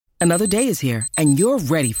Another day is here, and you're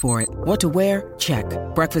ready for it. What to wear? Check.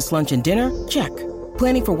 Breakfast, lunch, and dinner? Check.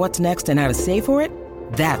 Planning for what's next and how to save for it?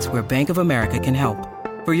 That's where Bank of America can help.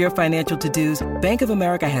 For your financial to-dos, Bank of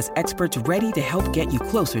America has experts ready to help get you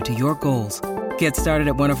closer to your goals. Get started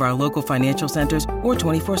at one of our local financial centers or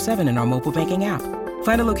 24/7 in our mobile banking app.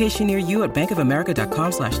 Find a location near you at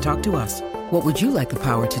bankofamerica.com/talktous. What would you like the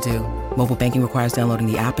power to do? Mobile banking requires downloading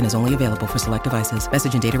the app and is only available for select devices.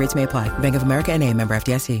 Message and data rates may apply. Bank of America N.A., member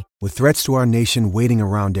FDIC. With threats to our nation waiting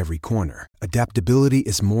around every corner, adaptability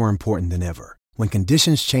is more important than ever. When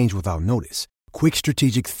conditions change without notice, quick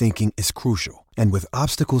strategic thinking is crucial. And with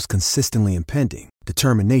obstacles consistently impending,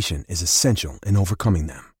 determination is essential in overcoming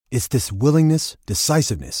them. It's this willingness,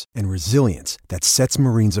 decisiveness, and resilience that sets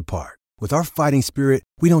Marines apart. With our fighting spirit,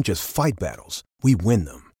 we don't just fight battles, we win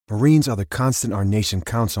them. Marines are the constant our nation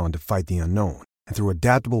counts on to fight the unknown. And through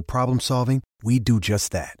adaptable problem solving, we do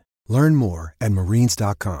just that. Learn more at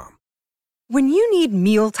marines.com. When you need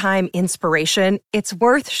mealtime inspiration, it's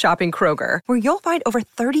worth shopping Kroger, where you'll find over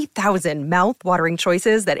 30,000 mouth-watering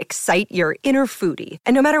choices that excite your inner foodie.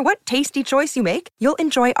 And no matter what tasty choice you make, you'll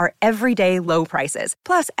enjoy our everyday low prices,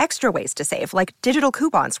 plus extra ways to save, like digital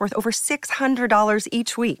coupons worth over $600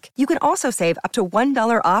 each week. You can also save up to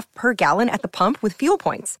 $1 off per gallon at the pump with fuel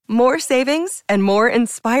points. More savings and more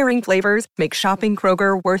inspiring flavors make shopping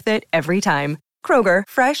Kroger worth it every time. Kroger,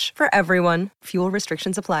 fresh for everyone. Fuel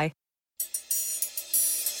restrictions apply.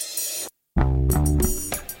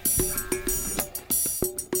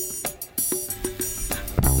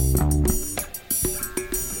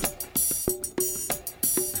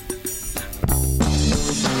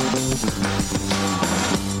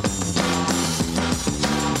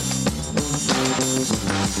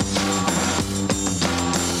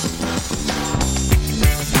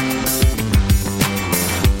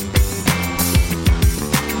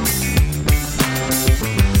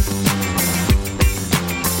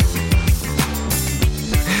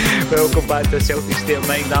 Welcome back to the Celtic State of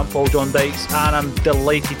Mind. I'm Paul John Dykes, and I'm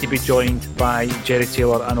delighted to be joined by Jerry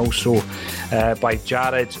Taylor and also by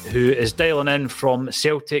Jared, who is dialing in from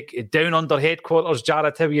Celtic Down Under headquarters.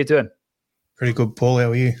 Jared, how are you doing? Pretty good, Paul.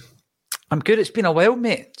 How are you? I'm good. It's been a while,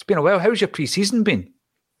 mate. It's been a while. How's your pre-season been?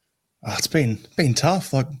 Oh, it's been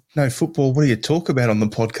tough. Like, no football. What do you talk about on the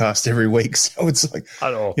podcast every week? So it's like,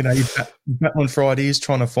 I know. You know, you battle on Fridays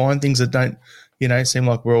trying to find things that don't, you know, seem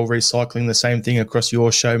like we're all recycling the same thing across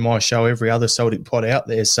your show, my show, every other Celtic pod out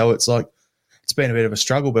there. So it's like, it's been a bit of a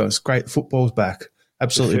struggle, but it's great. Football's back.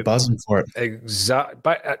 Absolutely buzzing for it. Exactly.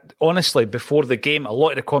 But honestly, before the game, a lot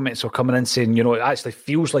of the comments were coming in saying, you know, it actually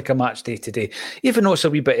feels like a match day today. Even though it's a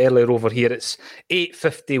wee bit earlier over here, it's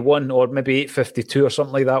 8:51 or maybe 8:52 or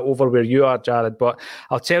something like that over where you are, Jared. But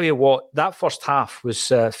I'll tell you what, that first half was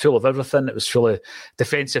full of everything. It was full of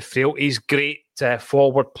defensive frailties, great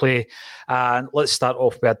forward play. And let's start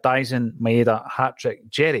off with a Dyson Maeda hat-trick.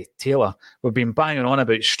 Jerry Taylor, we've been banging on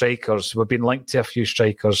about strikers. We've been linked to a few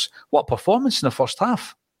strikers. What performance in the first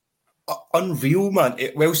half? Unreal, man.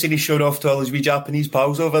 Wilson, he's showing off to all his wee Japanese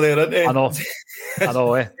pals over there, isn't he? I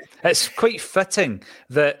know. It's quite fitting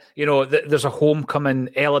that, you know, that there's a homecoming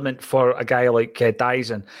element for a guy like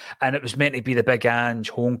Dyson, and it was meant to be the big Ange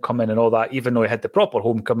homecoming and all that, even though he had the proper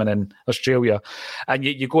homecoming in Australia. And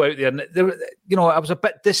you go out there, and you know, I was a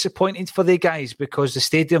bit disappointed for the guys because the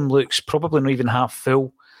stadium looks probably not even half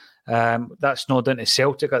full. That's not down to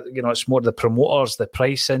Celtic, you know, it's more the promoters, the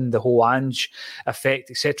pricing, the whole Ange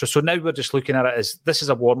effect, etc. So now we're just looking at it as this is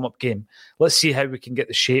a warm-up game. Let's see how we can get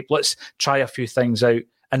the shape. Let's try a few things out.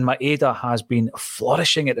 And Maeda has been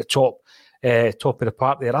flourishing at the top of the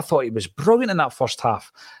park there. I thought he was brilliant in that first half.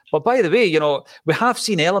 But by the way, you know, we have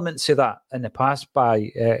seen elements of that in the past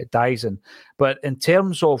by Dyson. But in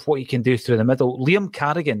terms of what he can do through the middle, Liam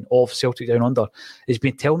Carrigan of Celtic Down Under has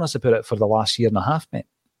been telling us about it for the last year and a half, mate.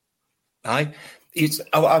 Aye.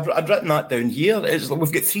 I'd written that down here. It's like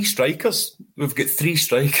we've got three strikers.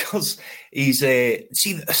 He's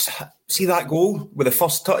see that goal with the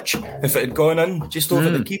first touch. If it had gone in just over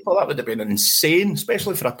the keeper, that would have been insane,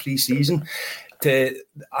 especially for a pre-season. I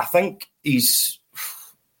think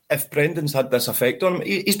if Brendan's had this effect on him,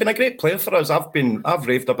 he's been a great player for us. I've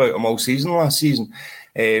raved about him all season last season.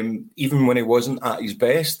 Even when he wasn't at his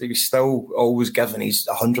best, he was still always giving his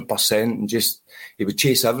 100% and just he would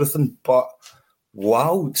chase everything. But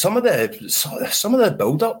wow, some of the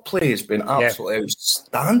build-up play has been absolutely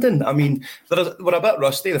outstanding. I mean, we're a bit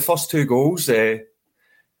rusty. The first two goals,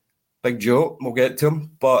 big joke, we'll get to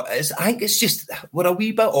him. But I think it's just we're a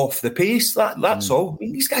wee bit off the pace. That's all. I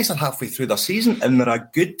mean, these guys are halfway through their season and they're a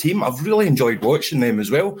good team. I've really enjoyed watching them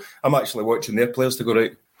as well. I'm actually watching their players to go,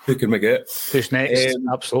 right, who can we get? Who's next?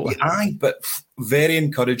 Absolutely. Aye, but very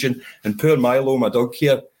encouraging. And poor Milo, my dog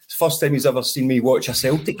here, it's the first time he's ever seen me watch a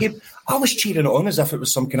Celtic game. I was cheering it on as if it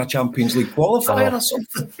was some kind of Champions League qualifier or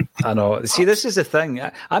something. I know. See, this is the thing.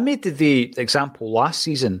 I made the example last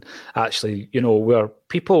season, actually, where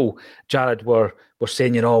people, Jared, were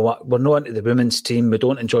saying, we're not into the women's team. We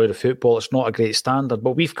don't enjoy the football. It's not a great standard.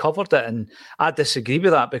 But we've covered it. And I disagree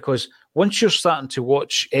with that, because once you're starting to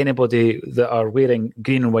watch anybody that are wearing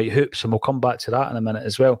green and white hoops, and we'll come back to that in a minute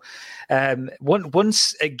as well,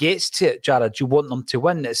 once it gets to it, Jared, you want them to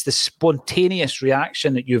win. It's the spontaneous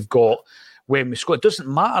reaction that you've got when we score. It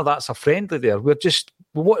doesn't matter that's a friendly there. We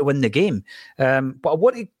want to win the game. But I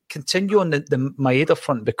want to continue on the Maeda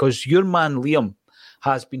front, because your man Liam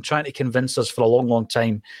has been trying to convince us for a long, long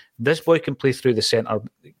time this boy can play through the centre.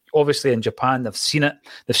 Obviously in Japan, they've seen it.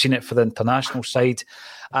 They've seen it for the international side.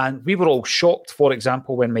 And we were all shocked, for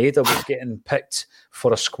example, when Maeda was getting picked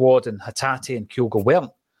for a squad and Hatate and Kyogo weren't.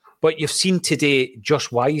 But you've seen today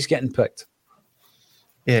just why he's getting picked.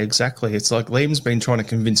 Yeah, exactly. It's like Liam's been trying to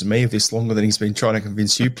convince me of this longer than he's been trying to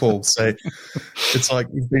convince you, Paul. So it's like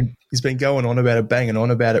he's been going on about it, banging on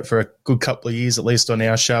about it for a good couple of years, at least on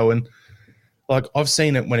our show. And like I've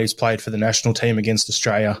seen it when he's played for the national team against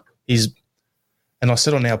Australia. And I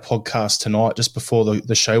said on our podcast tonight, just before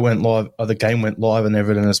the show went live, or the game went live and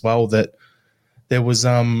everything as well, that there was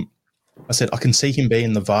I said I can see him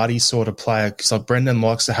being the Vardy sort of player, because like Brendan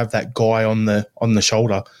likes to have that guy on the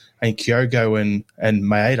shoulder. And Kyogo and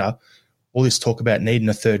Maeda, all this talk about needing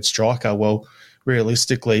a third striker. Well,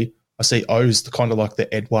 realistically, I see O's kind of like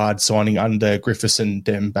the Edouard signing under Griffiths and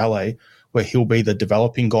Dembele, where he'll be the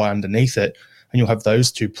developing guy underneath it, and you'll have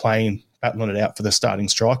those two battling it out for the starting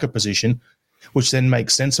striker position, which then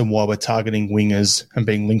makes sense in why we're targeting wingers and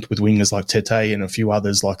being linked with wingers like Tete and a few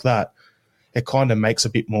others like that. It kind of makes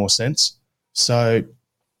a bit more sense. So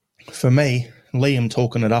for me, Liam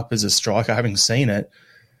talking it up as a striker, having seen it,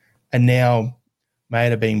 and now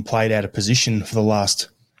Maeda being played out of position for the last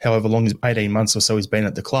however long, 18 months or so he's been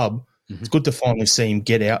at the club, It's good to finally see him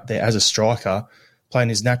get out there as a striker, playing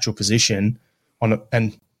his natural position.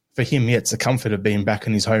 And for him, it's the comfort of being back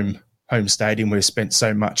in his home stadium where he spent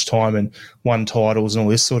so much time and won titles and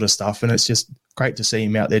all this sort of stuff. And it's just great to see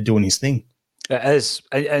him out there doing his thing. It is.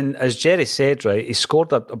 And as Jerry said, right, he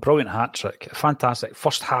scored a brilliant hat-trick, a fantastic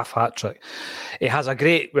first-half hat-trick. He has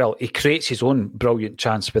he creates his own brilliant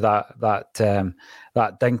chance with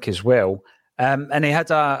that dink as well. And he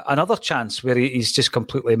had another chance where he's just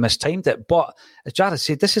completely mistimed it. But as Jared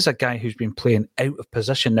said, this is a guy who's been playing out of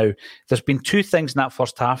position now. There's been two things in that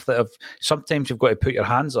first half that sometimes you've got to put your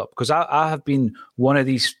hands up, because I have been one of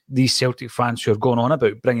these Celtic fans who are going on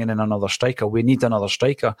about bringing in another striker. We need another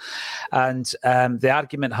striker. And the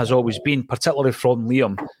argument has always been, particularly from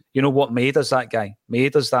Liam, you know what, Maeda's that guy.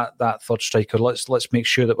 Maeda's that third striker. Let's make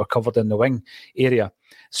sure that we're covered in the wing area.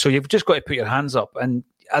 So you've just got to put your hands up. And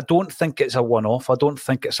I don't think it's a one-off. I don't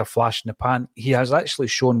think it's a flash in the pan. He has actually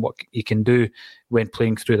shown what he can do when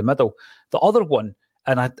playing through the middle. The other one,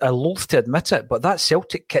 and I loathe to admit it, but that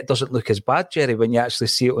Celtic kit doesn't look as bad, Jerry, when you actually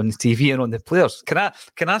see it on the TV and on the players. Can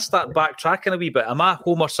I start backtracking a wee bit? Am I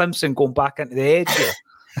Homer Simpson going back into the edge here?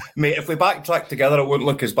 Mate, if we backtrack together, it won't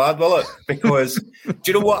look as bad, will it? Because, do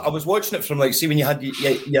you know what? I was watching it from, see, when you had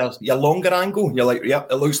your longer angle, you're like, yeah,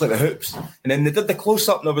 it looks like the hoops. And then they did the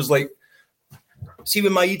close-up, and I was like, see,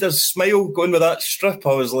 with Maeda's smile going with that strip,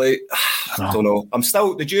 I was like, I don't know.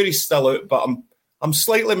 The jury's still out, but I'm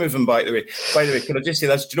slightly moving back the way. By the way, can I just say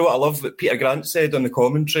this? Do you know what I love that Peter Grant said on the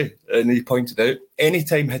commentary? And he pointed out,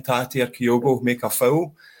 anytime Hatate or Kyogo make a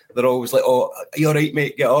foul, they're always like, oh, are you all right,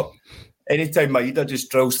 mate? Get up. Anytime Maeda just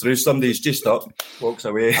drills through somebody, he's just up, walks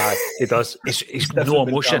away. He does. He's no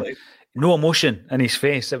emotion. No emotion in his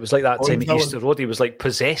face. It was like that time at Easter Road. He was like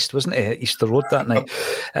possessed, wasn't he, at Easter Road that night?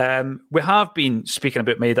 We have been speaking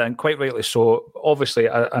about Maeda, and quite rightly so. Obviously,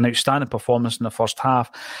 an outstanding performance in the first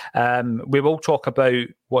half. We will talk about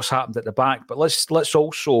what's happened at the back, but let's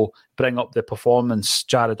also bring up the performance,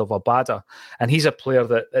 Jared, of Abada. And he's a player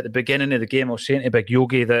that at the beginning of the game, I was saying to Big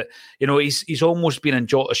Yogi that, he's almost been in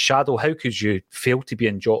Jota's shadow. How could you fail to be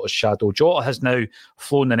in Jota's shadow? Jota has now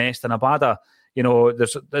flown the nest, and Abada,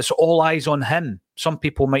 there's all eyes on him. Some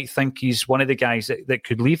people might think he's one of the guys that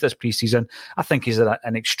could leave this pre-season. I think he's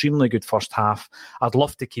an extremely good first half. I'd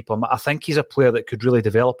love to keep him. I think he's a player that could really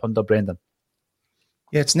develop under Brendan.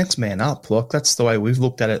 Yeah, it's next man up. Look, that's the way we've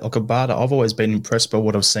looked at it. Like Abada, I've always been impressed by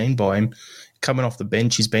what I've seen by him. Coming off the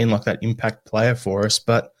bench, he's been like that impact player for us.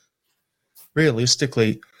 But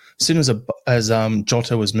realistically, as soon as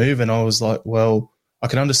Jota was moving, I was like, well, I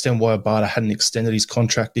can understand why Abada hadn't extended his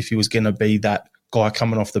contract if he was going to be that guy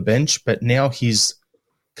coming off the bench. But now he's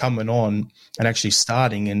coming on and actually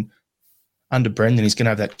starting. And under Brendan, he's going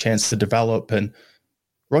to have that chance to develop. And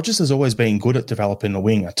Rodgers has always been good at developing a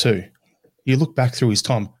winger too. You look back through his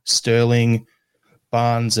time, Sterling,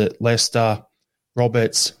 Barnes at Leicester,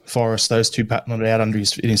 Roberts, Forrest, those two battled it out in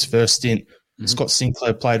his first stint. Mm-hmm. Scott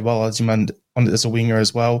Sinclair played well as a winger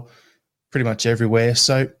as well, pretty much everywhere.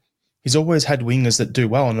 So he's always had wingers that do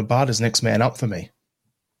well, and Abada's next man up for me.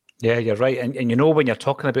 Yeah, you're right. And you know, when you're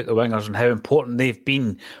talking about the wingers and how important they've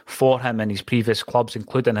been for him in his previous clubs,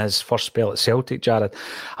 including his first spell at Celtic, Jared,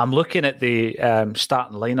 I'm looking at the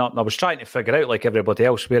starting lineup and I was trying to figure out, like everybody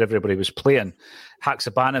else, where everybody was playing.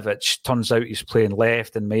 Haksabanovic, turns out he's playing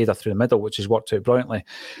left and Maeda through the middle, which has worked out brilliantly.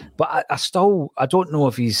 But I don't know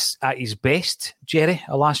if he's at his best, Jerry.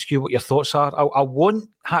 I'll ask you what your thoughts are. I want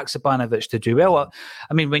Haksabanovic to do well.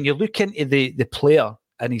 I mean, when you look into the player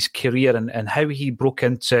in his career and how he broke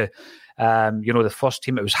into, the first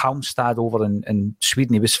team. It was Halmstad over in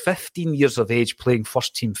Sweden. He was 15 years of age playing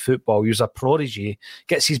first team football. He was a prodigy,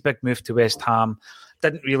 gets his big move to West Ham,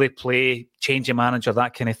 didn't really play, change of manager,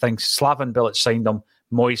 that kind of thing. Slaven Bilic signed him.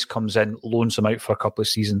 Moyes comes in, loans him out for a couple of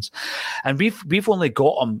seasons. And we've only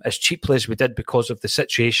got him as cheaply as we did because of the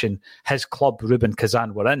situation his club, Rubin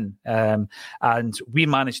Kazan, were in. And we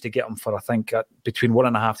managed to get him for, I think, between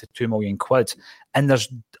 £1.5 to £2 million. And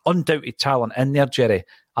there's undoubted talent in there, Jerry.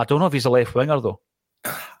 I don't know if he's a left winger, though.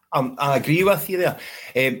 I agree with you there.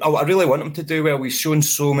 I really want him to do well. We've shown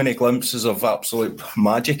so many glimpses of absolute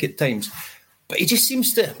magic at times. But he just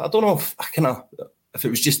seems to, I don't know if it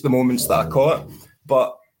was just the moments that I caught,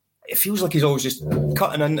 but it feels like he's always just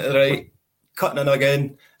cutting in to the right, cutting in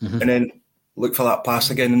again, and then look for that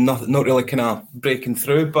pass again and not really kind of breaking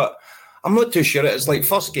through. But I'm not too sure. It's like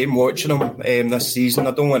first game watching him this season.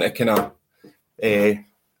 I don't want to kind of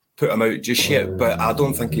put him out just yet, but I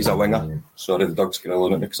don't think he's a winger. Sorry, the dog's going to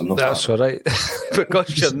learn it because I'm not. That's all right.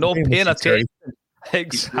 Because you're not paying attention.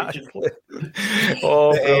 Exactly.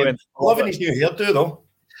 Loving his new hairdo though.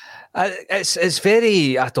 It's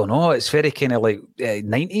very, I don't know, it's very kind of like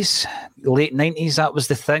 90s, late 90s. That was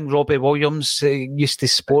the thing. Robbie Williams used to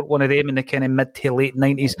sport one of them in the kind of mid to late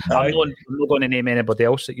 90s. I'm not going to name anybody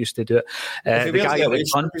else that used to do it. If he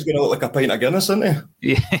he's going to look like a pint of Guinness, isn't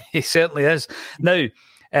he? Yeah, he certainly is. Now,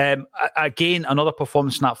 again, another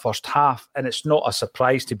performance in that first half, and it's not a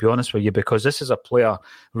surprise, to be honest with you, because this is a player,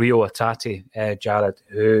 Rio Hatate, Jared,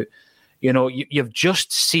 who, you've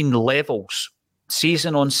just seen levels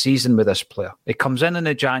season on season with this player. He comes in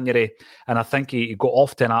the January, and I think he got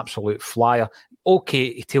off to an absolute flyer.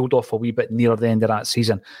 Okay, he tailed off a wee bit near the end of that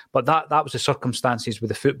season, but that was the circumstances with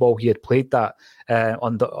the football he had played that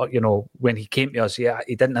when he came to us. Yeah,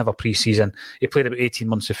 he didn't have a pre-season. He played about 18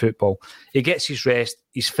 months of football. He gets his rest.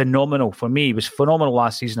 He's phenomenal. For me, he was phenomenal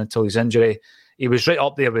last season until his injury. He was right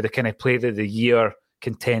up there with the kind of player of the year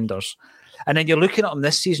contenders. And then you're looking at him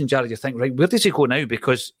this season, Jared, you think, right, where does he go now?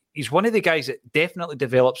 Because he's one of the guys that definitely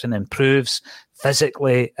develops and improves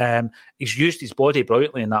physically. He's used his body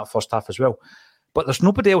brilliantly in that first half as well. But there's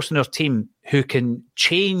nobody else in our team who can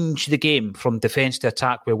change the game from defence to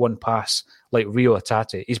attack with one pass like Rio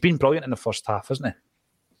Hatate. He's been brilliant in the first half, hasn't he?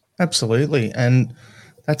 Absolutely. And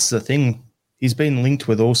that's the thing. He's been linked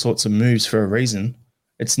with all sorts of moves for a reason.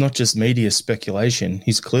 It's not just media speculation.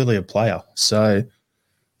 He's clearly a player. So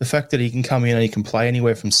the fact that he can come in and he can play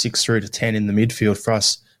anywhere from 6 through to 10 in the midfield for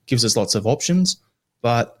us gives us lots of options,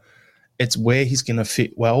 but it's where he's going to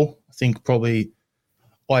fit well. I think probably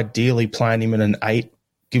ideally playing him in an 8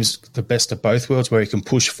 gives the best of both worlds, where he can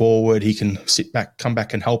push forward, he can sit back, come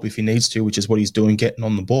back and help if he needs to, which is what he's doing, getting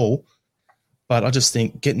on the ball. But I just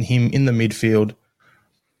think getting him in the midfield,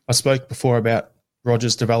 I spoke before about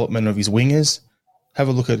Rodgers' development of his wingers. Have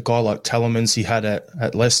a look at a guy like Telemans he had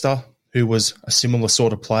at Leicester, who was a similar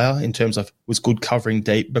sort of player in terms of was good covering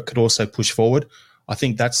deep but could also push forward. I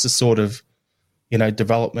think that's the sort of,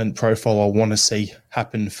 development profile I want to see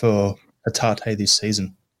happen for Hatate this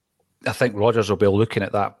season. I think Rodgers will be looking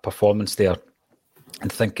at that performance there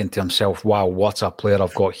and thinking to himself, wow, what a player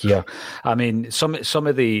I've got here. I mean, some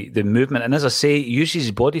of the movement, and as I say, he uses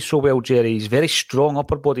his body so well, Jerry. He's very strong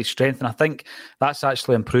upper body strength, and I think that's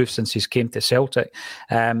actually improved since he's came to Celtic.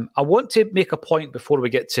 I want to make a point before we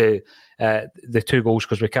get to the 2 goals,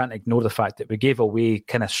 because we can't ignore the fact that we gave away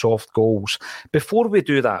kind of soft goals. Before we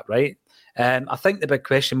do that, right, I think the big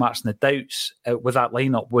question marks and the doubts with that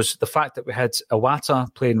lineup was the fact that we had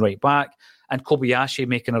Iwata playing right back and Kobayashi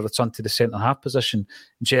making a return to the centre-half position,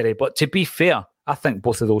 Jerry. But to be fair, I think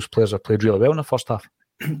both of those players have played really well in the first half.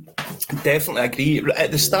 Definitely agree.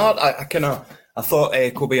 At the start, I thought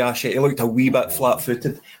Kobayashi, he looked a wee bit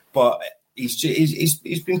flat-footed, but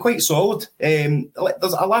he's been quite solid.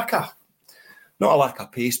 There's a lack of not a lack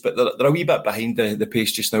of pace, but they're a wee bit behind the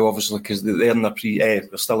pace just now, obviously, because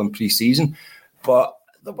they're still in pre-season. But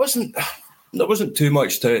there wasn't too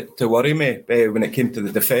much to worry me when it came to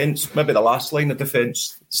the defence. Maybe the last line of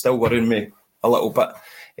defence still worrying me a little bit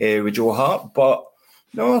with Joe Hart, but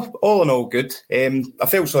no, all in all good. I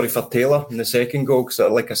felt sorry for Taylor in the second goal because,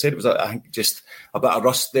 like I said, it was I think just a bit of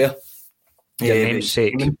rust there. Your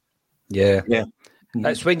namesake. Yeah.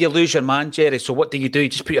 It's when you lose your man, Jerry. So what do? You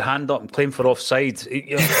just put your hand up and claim for offside.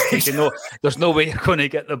 You know, there's no way you're going to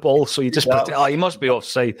get the ball, so you just he must be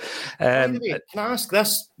offside. Can I ask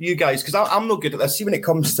this, you guys, because I'm not good at this. See, when it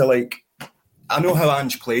comes to I know how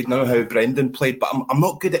Ange played, I know how Brendan played, but I'm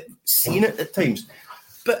not good at seeing it at times.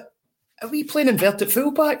 But are we playing inverted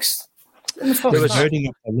fullbacks in the first half? Inverting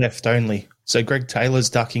up the left only. So Greg Taylor's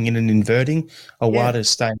ducking in and inverting. Awada's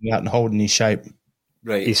staying out and holding his shape.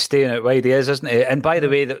 Right. He's staying out wide, he is, isn't he? And by the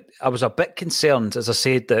way, that I was a bit concerned, as I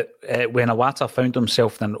said, that when Iwata found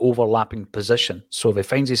himself in an overlapping position, so if he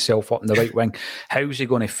finds himself up in the right wing, how's he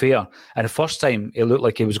going to fare? And the first time, he looked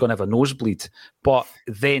like he was going to have a nosebleed. But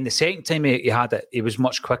then the second time he had it, he was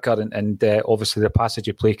much quicker, and obviously the passage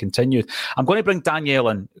of play continued. I'm going to bring Danielle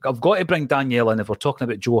in. I've got to bring Danielle in if we're talking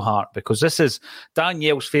about Joe Hart, because this is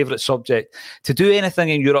Danielle's favourite subject. To do anything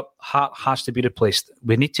in Europe, Hart has to be replaced.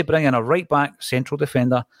 We need to bring in a right-back, central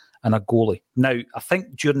defender, and a goalie. Now, I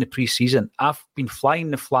think during the pre-season, I've been flying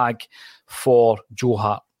the flag for Joe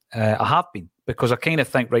Hart. I have been, because I kind of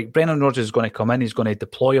think, right, Brendan Rodgers is going to come in, he's going to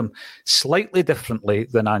deploy him slightly differently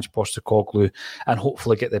than Ange Postecoglou and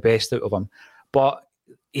hopefully get the best out of him. But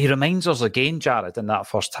he reminds us again, Jared, in that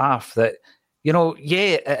first half that,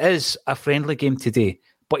 it is a friendly game today,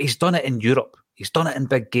 but he's done it in Europe. He's done it in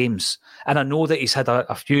big games. And I know that he's had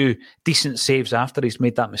a few decent saves after he's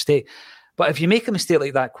made that mistake. But if you make a mistake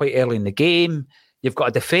like that quite early in the game, you've got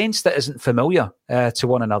a defence that isn't familiar to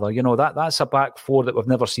one another. That's a back four that we've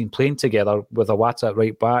never seen playing together, with Iwata at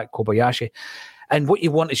right back, Kobayashi. And what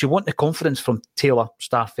you want the confidence from Taylor,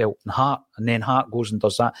 Starfelt and Hart, and then Hart goes and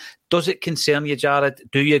does that. Does it concern you, Jared?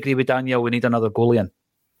 Do you agree with Daniel? We need another goalie in.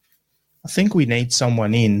 I think we need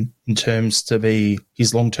someone in terms to be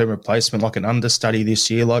his long-term replacement, like an understudy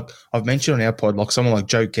this year. Like I've mentioned on our pod, like someone like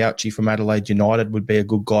Joe Gauchi from Adelaide United would be a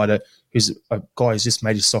good guy who's just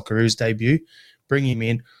made his Socceroos debut. Bring him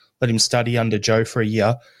in, let him study under Joe for a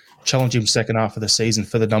year, challenge him second half of the season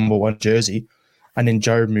for the number 1 jersey, and then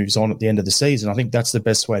Joe moves on at the end of the season. I think that's the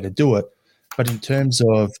best way to do it. But in terms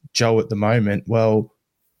of Joe at the moment, well,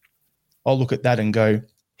 I'll look at that and go,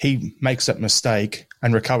 he makes that mistake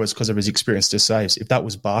and recovers because of his experience to saves. If that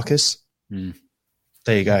was Barkas,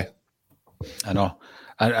 there you go. I know.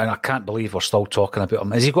 And I can't believe we're still talking about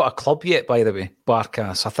him. Has he got a club yet, by the way,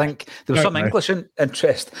 Barkas? I think there was some English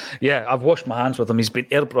interest. Yeah, I've washed my hands with him. He's been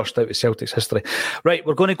airbrushed out of Celtic's history. Right,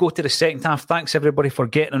 we're going to go to the second half. Thanks, everybody, for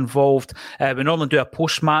getting involved. We normally do a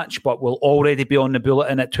post-match, but we'll already be on the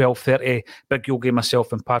bulletin at 12:30. Big Yogi,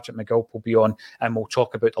 myself, and Patrick McGill will be on, and we'll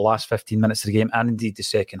talk about the last 15 minutes of the game and indeed the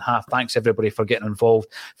second half. Thanks, everybody, for getting involved.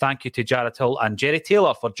 Thank you to Jared Hill and Jerry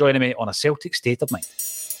Taylor for joining me on A Celtic State of Mind.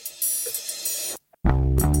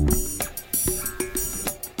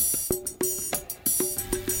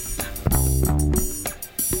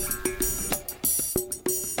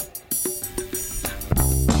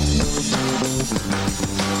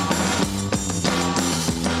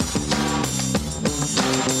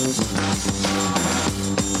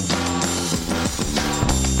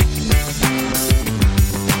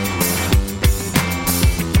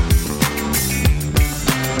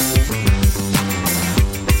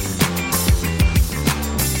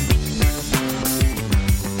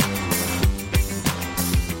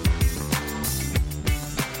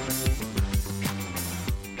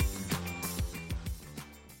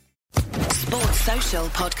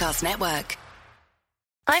 Podcast Network.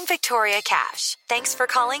 I'm Victoria Cash. Thanks for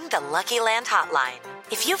calling the Lucky Land Hotline.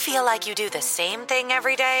 If you feel like you do the same thing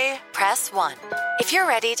every day, press 1. If you're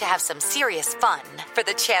ready to have some serious fun for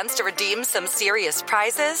the chance to redeem some serious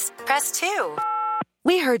prizes, press 2.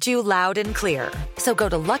 We heard you loud and clear. So go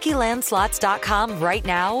to LuckyLandSlots.com right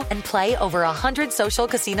now and play over 100 social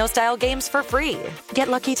casino-style games for free. Get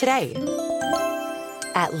lucky today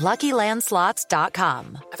at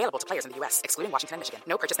LuckyLandSlots.com. Available to players in the U.S., excluding Washington and Michigan.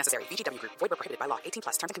 No purchase necessary. VGW Group. Void where prohibited by law. 18+.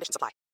 Terms and conditions apply.